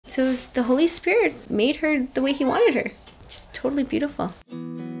So the Holy Spirit made her the way he wanted her. Just totally beautiful.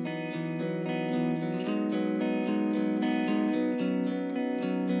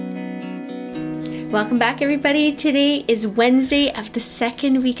 Welcome back, everybody. Today is Wednesday of the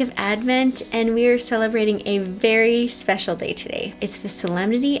second week of Advent, and we are celebrating a very special day today. It's the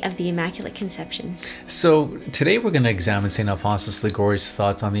solemnity of the Immaculate Conception. So today we're going to examine St. Alphonsus Liguori's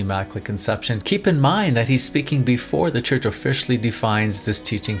thoughts on the Immaculate Conception. Keep in mind that he's speaking before the Church officially defines this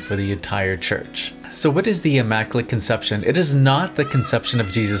teaching for the entire Church. So what is the Immaculate Conception? It is not the conception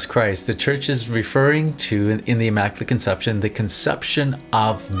of Jesus Christ. The Church is referring to, in the Immaculate Conception, the conception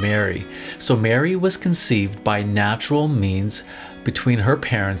of Mary. So Mary was conceived by natural means between her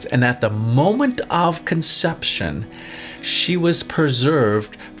parents, and at the moment of conception, she was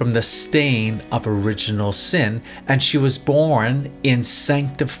preserved from the stain of original sin, and she was born in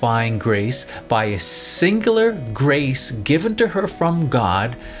sanctifying grace by a singular grace given to her from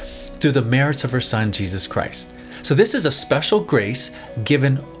God through the merits of her Son, Jesus Christ. So this is a special grace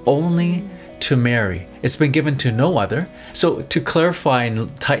given only to Mary. It's been given to no other. So to clarify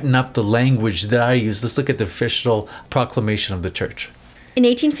and tighten up the language that I use, let's look at the official proclamation of the Church. In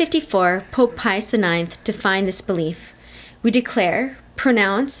 1854, Pope Pius IX defined this belief. We declare,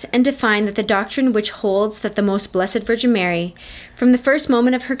 pronounce, and define that the doctrine which holds that the Most Blessed Virgin Mary, from the first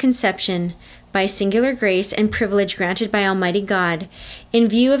moment of her conception, by singular grace and privilege granted by Almighty God, in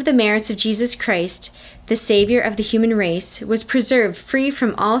view of the merits of Jesus Christ, the Savior of the human race, was preserved free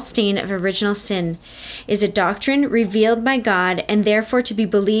from all stain of original sin, is a doctrine revealed by God and therefore to be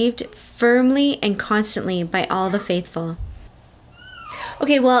believed firmly and constantly by all the faithful.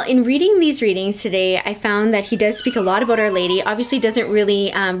 Okay, well, in reading these readings today, I found that he does speak a lot about Our Lady. Obviously doesn't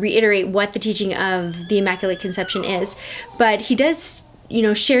really reiterate what the teaching of the Immaculate Conception is, but he does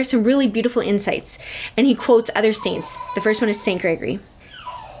share some really beautiful insights. And he quotes other saints. The first one is St. Gregory.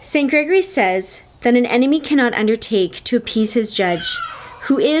 St. Gregory says that an enemy cannot undertake to appease his judge,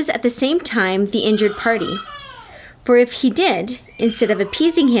 who is at the same time the injured party. For if he did, instead of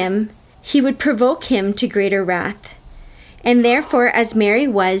appeasing him, he would provoke him to greater wrath. And therefore, as Mary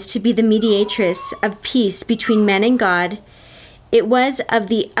was to be the mediatrix of peace between men and God, it was of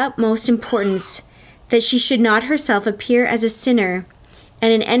the utmost importance that she should not herself appear as a sinner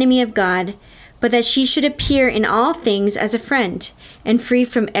and an enemy of God, but that she should appear in all things as a friend, and free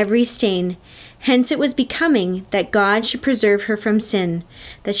from every stain. Hence it was becoming that God should preserve her from sin,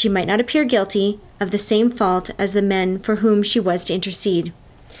 that she might not appear guilty of the same fault as the men for whom she was to intercede.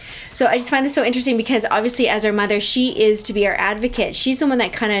 So I just find this so interesting because obviously as our mother, she is to be our advocate. She's the one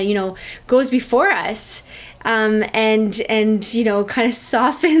that kind of, goes before us and kind of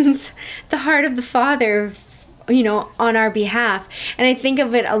softens the heart of the Father on our behalf. And I think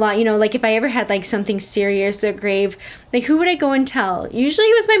of it a lot, like if I ever had like something serious or grave, like who would I go and tell? Usually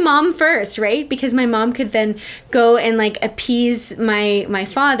it was my mom first, right? Because my mom could then go and like appease my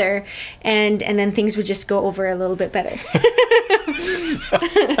father and then things would just go over a little bit better.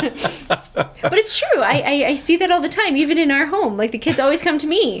 But it's true. I see that all the time, even in our home. Like the kids always come to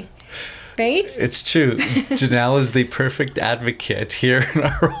me. Right? It's true. Janelle is the perfect advocate here in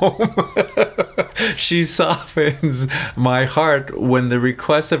our home. She softens my heart when the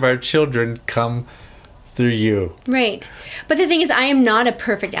requests of our children come through you. Right. But the thing is, I am not a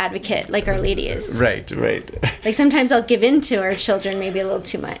perfect advocate like Our Lady is. Right. Like sometimes I'll give in to our children maybe a little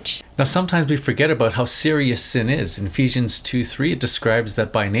too much. Now sometimes we forget about how serious sin is. In Ephesians 2:3, it describes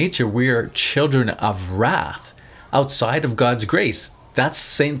that by nature we are children of wrath outside of God's grace. That's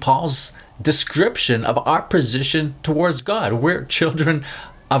St. Paul's description of our position towards God. We're children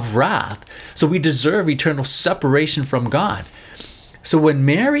of wrath. So we deserve eternal separation from God. So when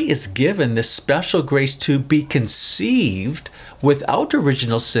Mary is given this special grace to be conceived without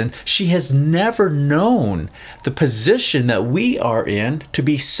original sin, she has never known the position that we are in to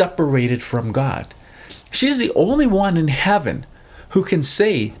be separated from God. She's the only one in heaven who can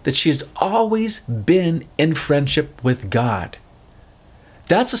say that she has always been in friendship with God.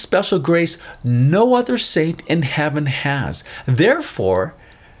 That's a special grace no other saint in heaven has. Therefore,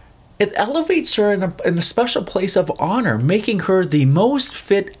 it elevates her in a special place of honor, making her the most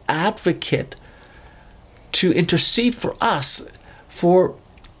fit advocate to intercede for us for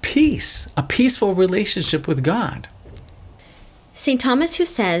peace, a peaceful relationship with God. St. Thomas, who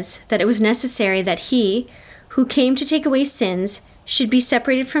says that it was necessary that he, who came to take away sins, should be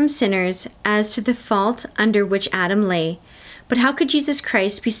separated from sinners as to the fault under which Adam lay. But how could Jesus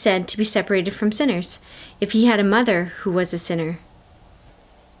Christ be said to be separated from sinners if he had a mother who was a sinner?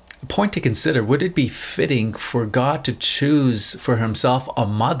 A point to consider, would it be fitting for God to choose for himself a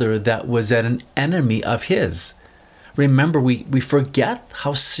mother that was an enemy of his? remember, we forget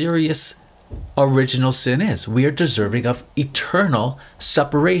how serious original sin is. We are deserving of eternal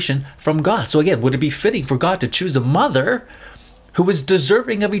separation from God. So again, would it be fitting for God to choose a mother who was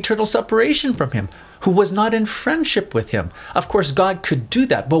deserving of eternal separation from him, who was not in friendship with him? Of course, God could do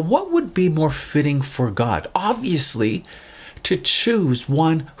that, but what would be more fitting for God? Obviously, to choose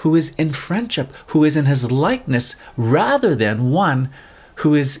one who is in friendship, who is in his likeness, rather than one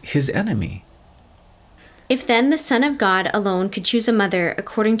who is his enemy. If then the Son of God alone could choose a mother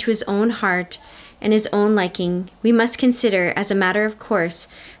according to his own heart and his own liking, we must consider as a matter of course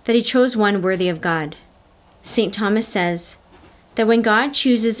that he chose one worthy of God. St. Thomas says that when God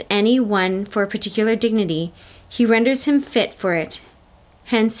chooses any one for a particular dignity, he renders him fit for it.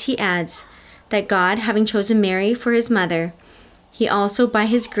 Hence he adds that God, having chosen Mary for his mother, he also by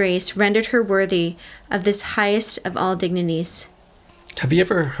his grace rendered her worthy of this highest of all dignities. Have you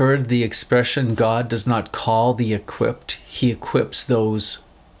ever heard the expression, God does not call the equipped, he equips those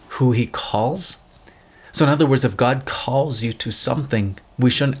who he calls? So in other words, if God calls you to something, we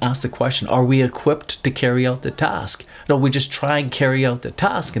shouldn't ask the question, are we equipped to carry out the task? No, we just try and carry out the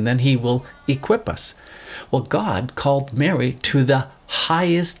task and then he will equip us. Well, God called Mary to the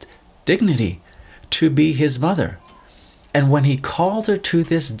highest dignity, to be his mother. And when he called her to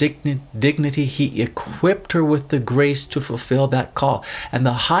this dignity, he equipped her with the grace to fulfill that call. And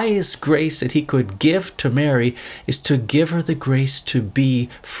the highest grace that he could give to Mary is to give her the grace to be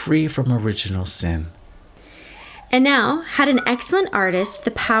free from original sin. And now, had an excellent artist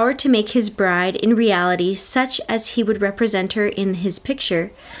the power to make his bride in reality such as he would represent her in his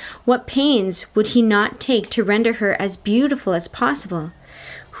picture, what pains would he not take to render her as beautiful as possible?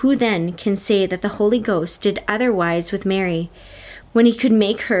 Who then can say that the Holy Ghost did otherwise with Mary, when he could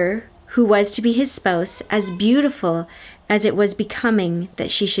make her, who was to be his spouse, as beautiful as it was becoming that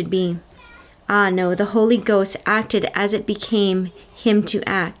she should be? Ah, no, the Holy Ghost acted as it became him to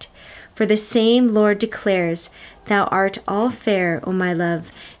act. For the same Lord declares, Thou art all fair, O my love,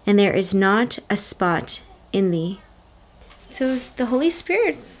 and there is not a spot in thee. So the Holy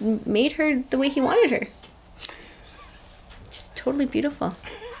Spirit made her the way he wanted her. Just totally beautiful.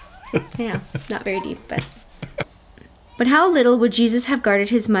 Yeah, not very deep, but... But how little would Jesus have guarded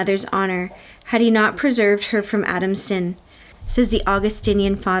his mother's honor had he not preserved her from Adam's sin, says the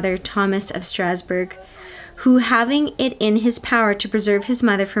Augustinian father Thomas of Strasbourg, who, having it in his power to preserve his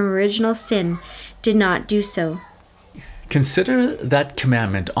mother from original sin, did not do so. Consider that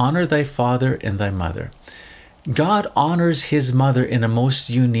commandment, honor thy father and thy mother. God honors his mother in a most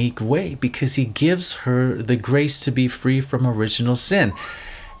unique way because he gives her the grace to be free from original sin.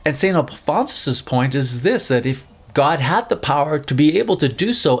 And St. Alphonsus' point is this, that if God had the power to be able to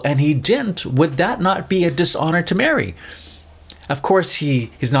do so and he didn't, would that not be a dishonor to Mary? Of course,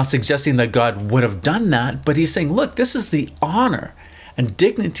 he's not suggesting that God would have done that, but he's saying, look, this is the honor and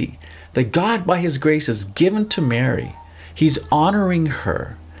dignity that God by his grace has given to Mary. He's honoring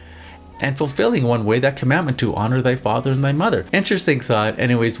her and fulfilling one way that commandment to honor thy father and thy mother. Interesting thought,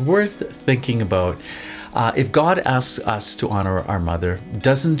 anyways, worth thinking about. If God asks us to honor our mother,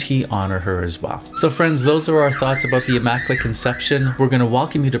 doesn't he honor her as well? So friends, those are our thoughts about the Immaculate Conception. We're going to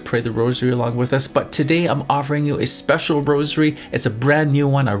welcome you to pray the rosary along with us, but today I'm offering you a special rosary. It's a brand new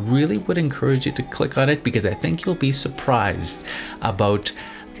one. I really would encourage you to click on it because I think you'll be surprised about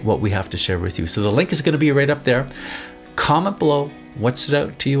what we have to share with you. So the link is going to be right up there. Comment below what stood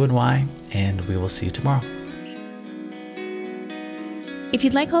out to you and why, and we will see you tomorrow. If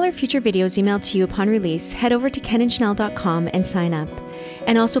you'd like all our future videos emailed to you upon release, head over to kenandjanelle.com and sign up.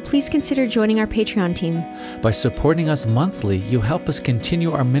 And also please consider joining our Patreon team. By supporting us monthly, you help us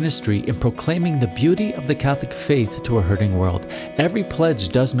continue our ministry in proclaiming the beauty of the Catholic faith to a hurting world. Every pledge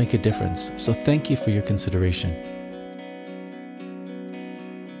does make a difference, so thank you for your consideration.